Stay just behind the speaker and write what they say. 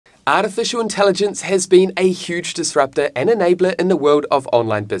Artificial intelligence has been a huge disruptor and enabler in the world of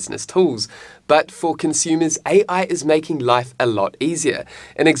online business tools. But for consumers, AI is making life a lot easier.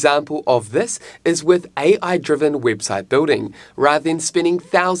 An example of this is with AI-driven website building. Rather than spending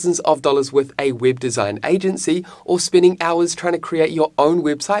thousands of dollars with a web design agency or spending hours trying to create your own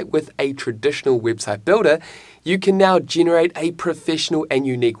website with a traditional website builder, you can now generate a professional and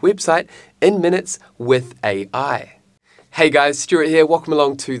unique website in minutes with AI. Hey guys, Stewart here, welcome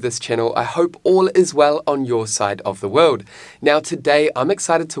along to this channel. I hope all is well on your side of the world. Now today I'm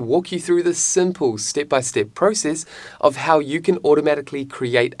excited to walk you through the simple step-by-step process of how you can automatically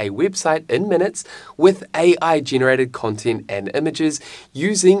create a website in minutes with AI generated content and images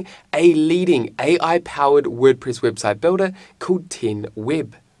using a leading AI-powered WordPress website builder called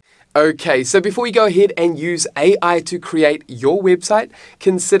 10Web. Okay, so before we go ahead and use AI to create your website,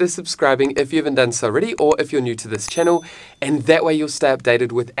 consider subscribing if you haven't done so already or if you're new to this channel, and that way you'll stay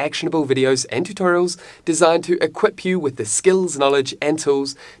updated with actionable videos and tutorials designed to equip you with the skills, knowledge and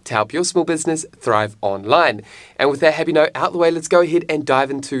tools to help your small business thrive online. And with that happy note out the way, let's go ahead and dive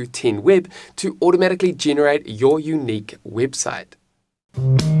into 10Web to automatically generate your unique website.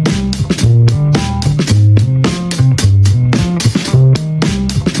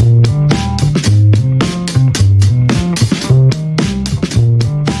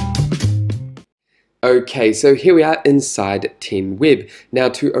 Okay, so here we are inside 10Web. Now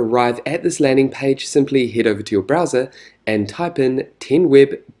to arrive at this landing page, simply head over to your browser and type in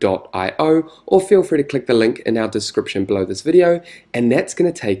 10web.io, or feel free to click the link in our description below this video, and that's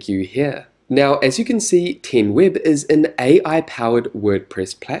going to take you here. Now, as you can see, 10Web is an AI-powered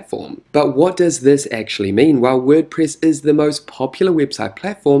WordPress platform. But what does this actually mean? Well, WordPress is the most popular website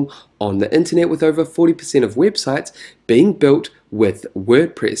platform on the internet, with over 40% of websites being built with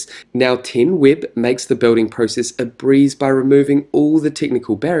WordPress. Now, 10Web makes the building process a breeze by removing all the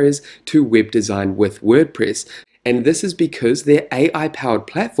technical barriers to web design with WordPress. And this is because their AI-powered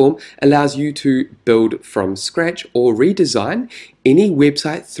platform allows you to build from scratch or redesign any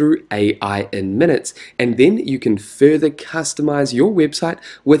website through AI in minutes. And then you can further customize your website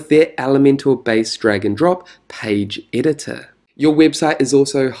with their Elementor-based drag and drop page editor. Your website is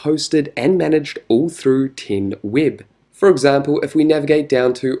also hosted and managed all through 10Web. For example, if we navigate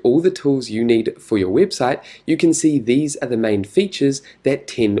down to all the tools you need for your website, you can see these are the main features that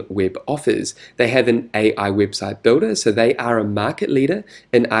 10Web offers. They have an AI website builder, so they are a market leader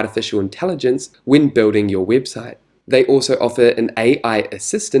in artificial intelligence when building your website. They also offer an AI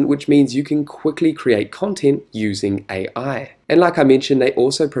assistant, which means you can quickly create content using AI. And like I mentioned, they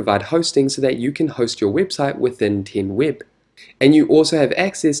also provide hosting so that you can host your website within 10Web. And you also have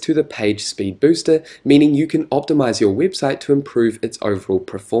access to the page speed booster, meaning you can optimize your website to improve its overall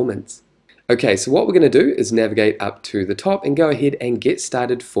performance. Okay, so what we're going to do is navigate up to the top and go ahead and get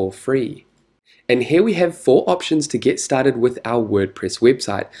started for free. And here we have 4 options to get started with our WordPress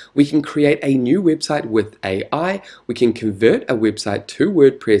website. We can create a new website with AI, we can convert a website to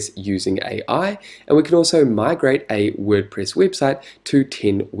WordPress using AI, and we can also migrate a WordPress website to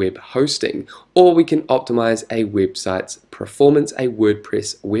 10Web hosting, or we can optimize a website's performance, a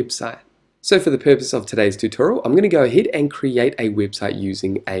WordPress website. So for the purpose of today's tutorial, I'm going to go ahead and create a website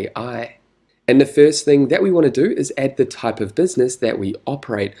using AI. And the first thing that we want to do is add the type of business that we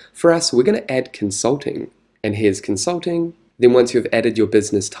operate. For us, we're going to add consulting. And here's consulting. Then once you've added your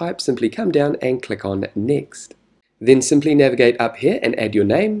business type, simply come down and click on next. Then simply navigate up here and add your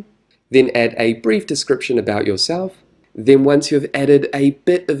name. Then add a brief description about yourself. Then once you've added a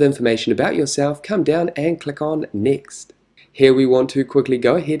bit of information about yourself, come down and click on next. Here we want to quickly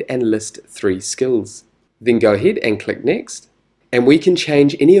go ahead and list 3 skills. Then go ahead and click next. And we can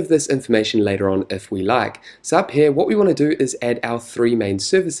change any of this information later on if we like. So up here, what we want to do is add our 3 main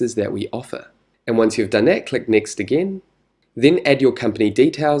services that we offer. And once you've done that, click next again. Then add your company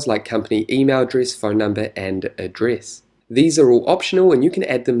details like company email address, phone number, and address. These are all optional and you can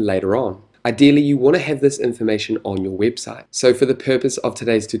add them later on. Ideally, you want to have this information on your website. So for the purpose of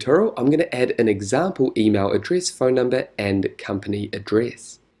today's tutorial, I'm going to add an example email address, phone number, and company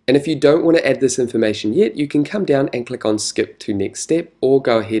address. And if you don't want to add this information yet, you can come down and click on skip to next step, or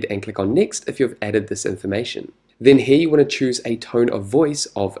go ahead and click on next if you've added this information. Then here you want to choose a tone of voice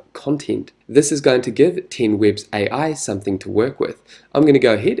of content. This is going to give 10Web's AI something to work with. I'm going to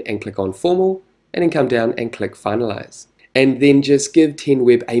go ahead and click on formal, and then come down and click finalize. And then just give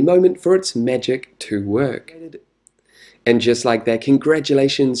 10Web a moment for its magic to work. And just like that,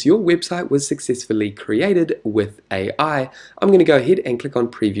 congratulations, your website was successfully created with AI. I'm going to go ahead and click on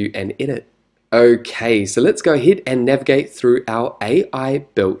preview and edit. Okay, so let's go ahead and navigate through our AI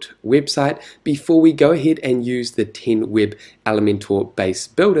built website before we go ahead and use the 10Web Elementor base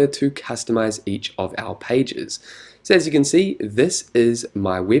builder to customize each of our pages. So as you can see, this is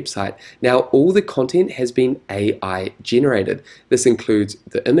my website. Now all the content has been AI generated. This includes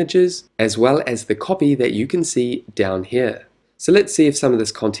the images as well as the copy that you can see down here. So let's see if some of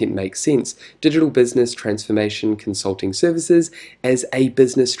this content makes sense. Digital business transformation consulting services. As a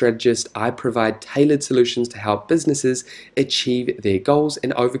business strategist, I provide tailored solutions to help businesses achieve their goals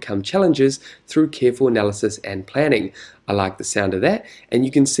and overcome challenges through careful analysis and planning. I like the sound of that, and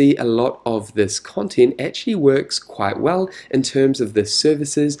you can see a lot of this content actually works quite well in terms of the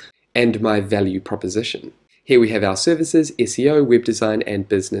services and my value proposition. Here we have our services, SEO, web design, and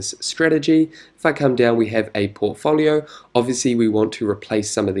business strategy. If I come down, we have a portfolio. Obviously, we want to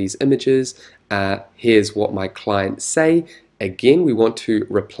replace some of these images. Here's what my clients say. Again, we want to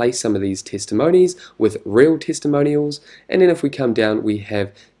replace some of these testimonies with real testimonials. And then if we come down, we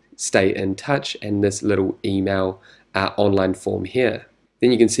have stay in touch and this little email online form here.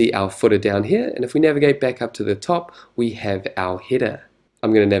 Then you can see our footer down here. And if we navigate back up to the top, we have our header.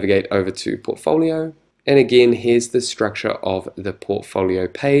 I'm going to navigate over to portfolio. And again, here's the structure of the portfolio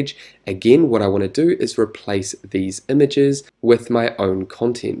page. Again, what I want to do is replace these images with my own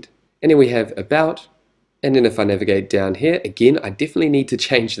content. And then we have about, and then if I navigate down here, again, I definitely need to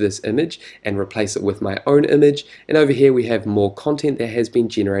change this image and replace it with my own image. And over here, we have more content that has been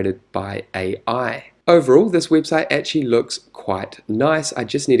generated by AI. Overall, this website actually looks quite nice. I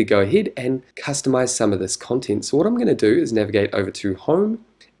just need to go ahead and customize some of this content. So what I'm going to do is navigate over to Home,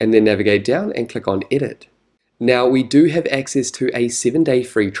 and then navigate down and click on Edit. Now we do have access to a 7-day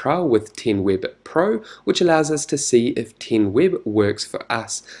free trial with 10Web Pro, which allows us to see if 10Web works for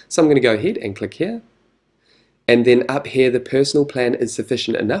us. So I'm going to go ahead and click here. And then up here, the personal plan is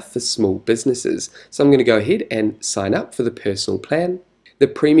sufficient enough for small businesses. So I'm going to go ahead and sign up for the personal plan. The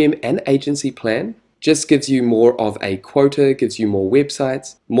premium and agency plan just gives you more of a quota, gives you more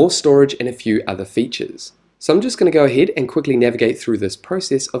websites, more storage, and a few other features. So I'm just going to go ahead and quickly navigate through this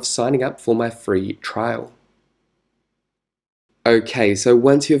process of signing up for my free trial. Okay, so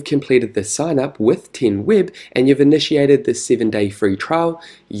once you've completed the sign up with 10Web and you've initiated the 7-day free trial,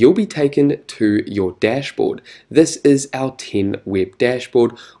 you'll be taken to your dashboard. This is our 10Web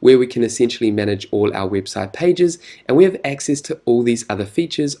dashboard where we can essentially manage all our website pages, and we have access to all these other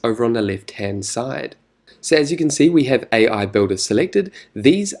features over on the left-hand side. So as you can see, we have AI Builder selected.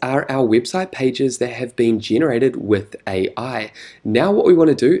 These are our website pages that have been generated with AI. Now what we want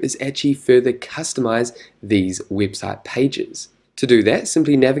to do is actually further customize these website pages. To do that,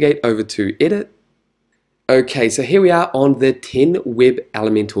 simply navigate over to Edit. Okay, so here we are on the 10Web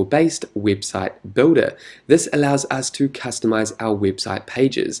Elementor based website builder. This allows us to customize our website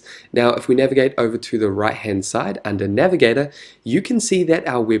pages. Now, if we navigate over to the right hand side under Navigator, you can see that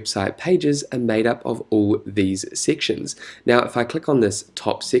our website pages are made up of all these sections. Now, if I click on this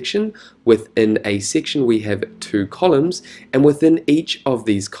top section, within a section we have 2 columns, and within each of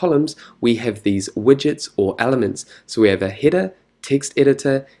these columns we have these widgets or elements. So we have a header, text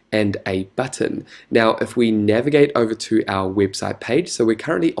editor, and a button. Now if we navigate over to our website page, so we're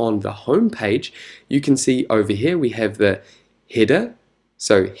currently on the home page, you can see over here we have the header,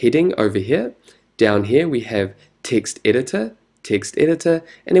 so heading over here. Down here we have text editor,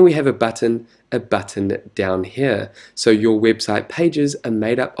 and then we have a button down here. So your website pages are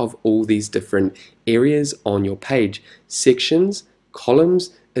made up of all these different areas on your page, sections,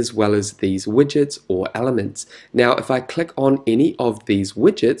 columns, as well as these widgets or elements. Now if I click on any of these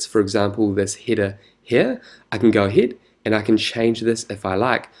widgets, for example this header here, I can go ahead and I can change this if I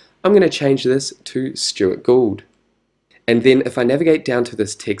like. I'm going to change this to Stewart Gauld. And then if I navigate down to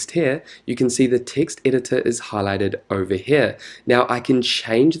this text here, you can see the text editor is highlighted over here. Now I can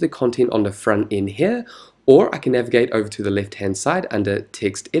change the content on the front end here, or I can navigate over to the left hand side under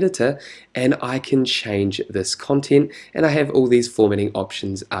text editor and I can change this content, and I have all these formatting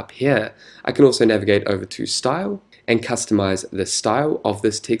options up here. I can also navigate over to style and customize the style of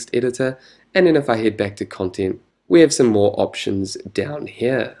this text editor, and then if I head back to content, we have some more options down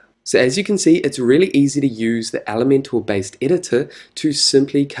here. So as you can see, it's really easy to use the Elementor based editor to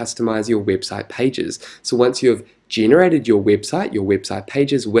simply customize your website pages. So once you've generated your website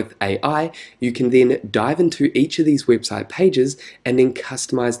pages with AI, you can then dive into each of these website pages and then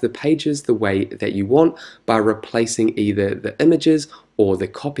customize the pages the way that you want by replacing either the images or the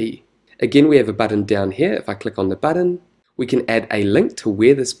copy. Again, we have a button down here. If I click on the button, We can add a link to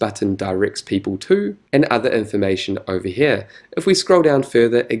where this button directs people to, and other information over here. If we scroll down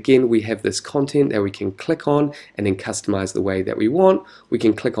further, again we have this content that we can click on and then customize the way that we want. We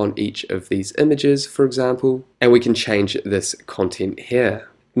can click on each of these images, for example, and we can change this content here.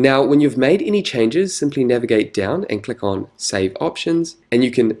 Now, when you've made any changes, simply navigate down and click on Save Options, and you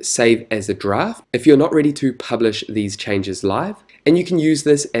can save as a draft if you're not ready to publish these changes live, and you can use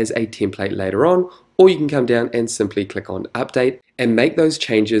this as a template later on, or you can come down and simply click on Update and make those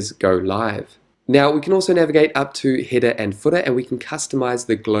changes go live. Now, we can also navigate up to header and footer, and we can customize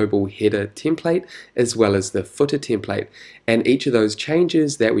the global header template as well as the footer template, and each of those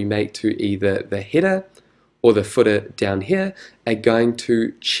changes that we make to either the header or the footer down here are going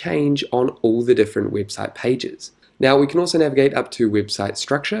to change on all the different website pages. Now we can also navigate up to website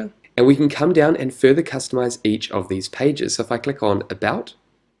structure, and we can come down and further customize each of these pages. So if I click on About,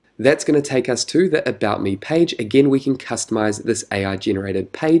 that's going to take us to the About Me page. Again, we can customize this AI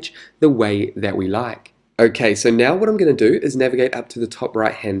generated page the way that we like. Okay, so now what I'm going to do is navigate up to the top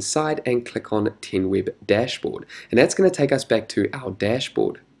right hand side and click on 10Web Dashboard, and that's going to take us back to our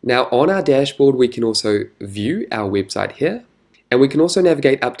dashboard. Now on our dashboard, we can also view our website here, and we can also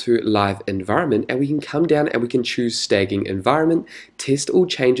navigate up to Live Environment, and we can come down and we can choose Staging Environment, test all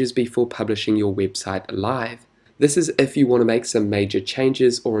changes before publishing your website live. This is if you want to make some major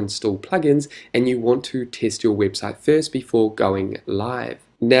changes or install plugins and you want to test your website first before going live.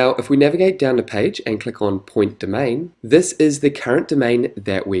 Now, if we navigate down the page and click on Point Domain, this is the current domain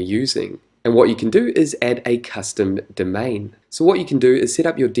that we're using. And what you can do is add a custom domain. So what you can do is set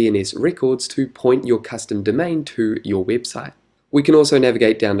up your DNS records to point your custom domain to your website. We can also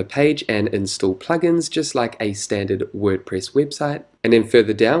navigate down the page and install plugins just like a standard WordPress website. And then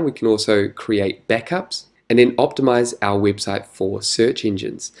further down, we can also create backups and then optimize our website for search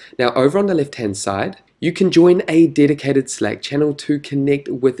engines. Now over on the left hand side, you can join a dedicated Slack channel to connect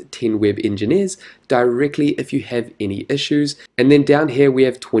with 10Web engineers directly if you have any issues. And then down here we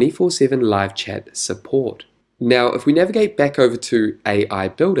have 24/7 live chat support. Now if we navigate back over to AI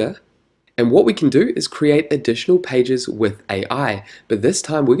Builder, and what we can do is create additional pages with AI, but this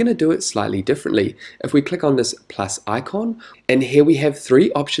time we're going to do it slightly differently. If we click on this plus icon, and here we have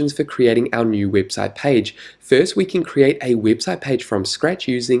 3 options for creating our new website page. First, we can create a website page from scratch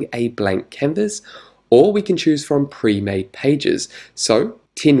using a blank canvas, or we can choose from pre-made pages. So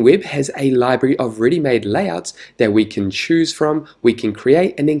 10Web has a library of ready-made layouts that we can choose from, we can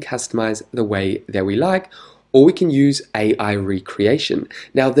create and then customize the way that we like, or we can use AI recreation.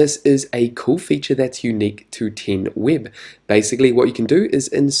 Now this is a cool feature that's unique to 10Web. Basically what you can do is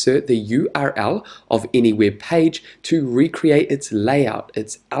insert the URL of any web page to recreate its layout,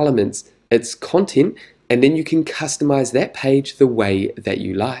 its elements, its content, and then you can customize that page the way that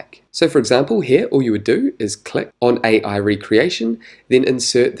you like. So for example, here all you would do is click on AI recreation, then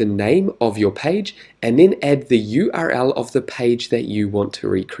insert the name of your page, and then add the URL of the page that you want to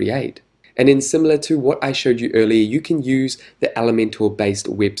recreate. And then similar to what I showed you earlier, you can use the Elementor based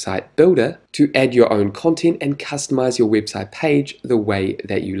website builder to add your own content and customize your website page the way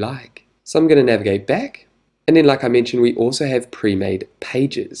that you like. So I'm going to navigate back, and then like I mentioned, we also have pre-made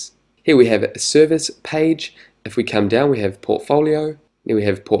pages. Here we have a service page. If we come down, we have portfolio, then we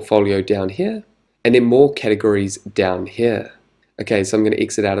have portfolio down here, and then more categories down here. Okay, so I'm going to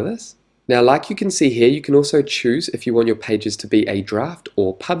exit out of this. Now like you can see here, you can also choose if you want your pages to be a draft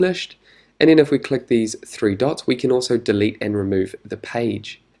or published. And then if we click these 3 dots, we can also delete and remove the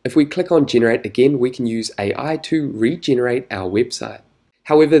page. If we click on generate again, we can use AI to regenerate our website.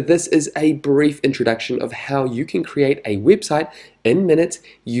 However, this is a brief introduction of how you can create a website in minutes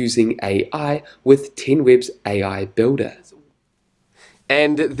using AI with 10Web's AI Builder.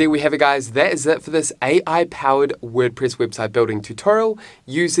 And there we have it, guys. That is it for this AI-powered WordPress website building tutorial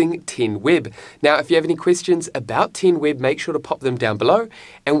using 10Web. Now, if you have any questions about 10Web, make sure to pop them down below.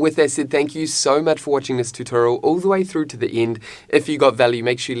 And with that said, thank you so much for watching this tutorial all the way through to the end. If you got value,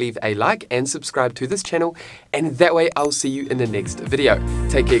 make sure you leave a like and subscribe to this channel. And that way, I'll see you in the next video.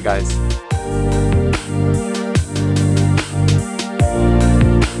 Take care, guys.